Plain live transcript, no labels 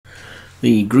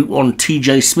The Group 1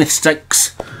 TJ Smith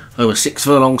Stakes over 6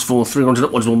 furlongs for 300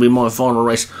 upwards will be my final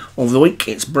race of the week.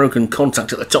 It's Broken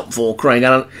Contact at the top for Craig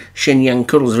Allen, Shenyang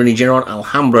Cuddles, Vinnie Gerard,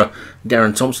 Alhambra,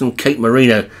 Darren Thompson, Cape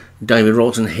Marino, David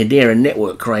Rawson, Hedera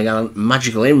Network, Craig Allen,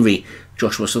 Magical Envy,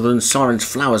 Joshua Sutherland, Sirens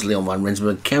Flowers, Leon van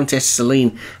Rensburg, Countess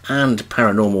Celine and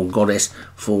Paranormal Goddess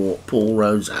for Paul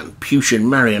Rhodes, and Pushin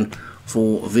Marion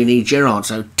for Vinnie Gerard.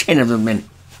 So 10 of them men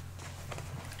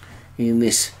in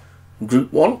this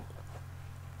Group 1.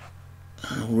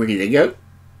 Ready to go.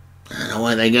 And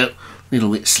away they go. A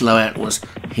little bit slow out was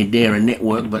Hedera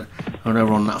Network, but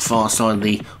over on that far side,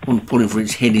 the one pulling for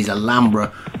its head is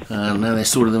Alhambra. And now they've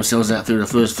sorted themselves out through the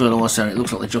first furlong, so it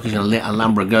looks like the jockey's going to let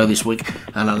Alhambra go this week,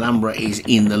 and Alhambra is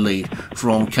in the lead.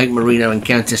 From Cape Marino and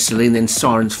Countess Celine, then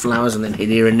Sirens Flowers, and then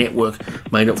Hedera Network,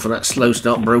 made up for that slow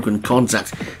start. Broken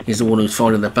Contact is the one who's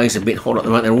finding the pace a bit hot at the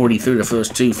moment. They're already through the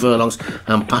first 2 furlongs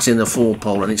and passing the 4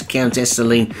 pole, and it's Countess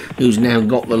Celine who's now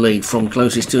got the lead. From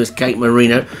closest to us, Cape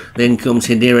Marino, then comes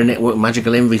Hedera Network,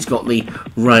 Magical Envy's got the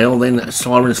rail, then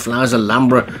Sirens Flowers,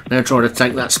 Alhambra now trying to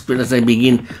take that split as they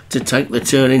begin to take the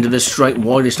turn into the straight.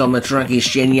 Widest on the track is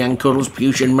Shenyang Cuddles.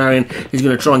 Pushin Marion is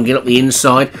going to try and get up the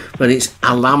inside, but it's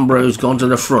Alhambra who's gone to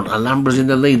the front. Alhambra's in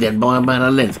the lead then by about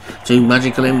a length to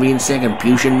Magical Envy in second.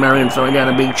 Pushin Marion throwing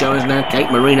down a big challenge now.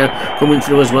 Cape Marino coming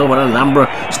through as well, but Alhambra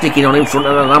sticking on in front,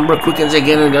 and Alhambra quickens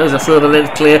again and goes a further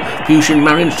length clear. Pushin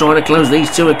Marion's trying to close.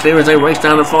 These two are clear as they race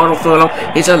down the final furlong.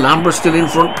 It's Alhambra still in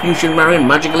front. Pushin Marion,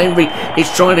 Magical Envy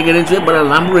is trying to get into it, but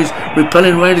Alhambra is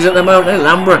repelling riders at the moment.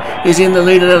 Alhambra is in the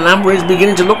lead, and Alhambra is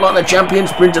beginning to look like the champion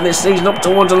sprinter this season up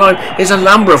towards the line. It's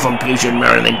Alhambra from Pushin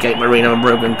Marion, then Cape Marino and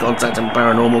Broken Contact and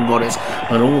Paranormal Goddess,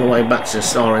 and all the way back to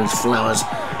Sirens Flowers.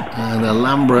 And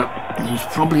Alhambra, who's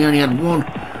probably only had one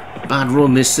bad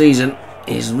run this season,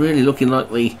 is really looking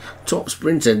like the top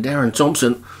sprinter. Darren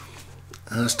Thompson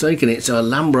has taken it. So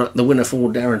Alhambra, the winner for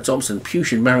Darren Thompson.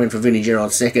 Pushin Marion for Vinnie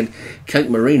Gerard second. Cape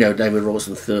Marino, David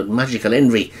Rawson third. Magical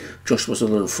Envy, Joshua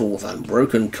Sutherland fourth. And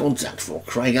Broken Contact for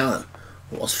Craig Allen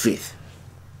was fifth.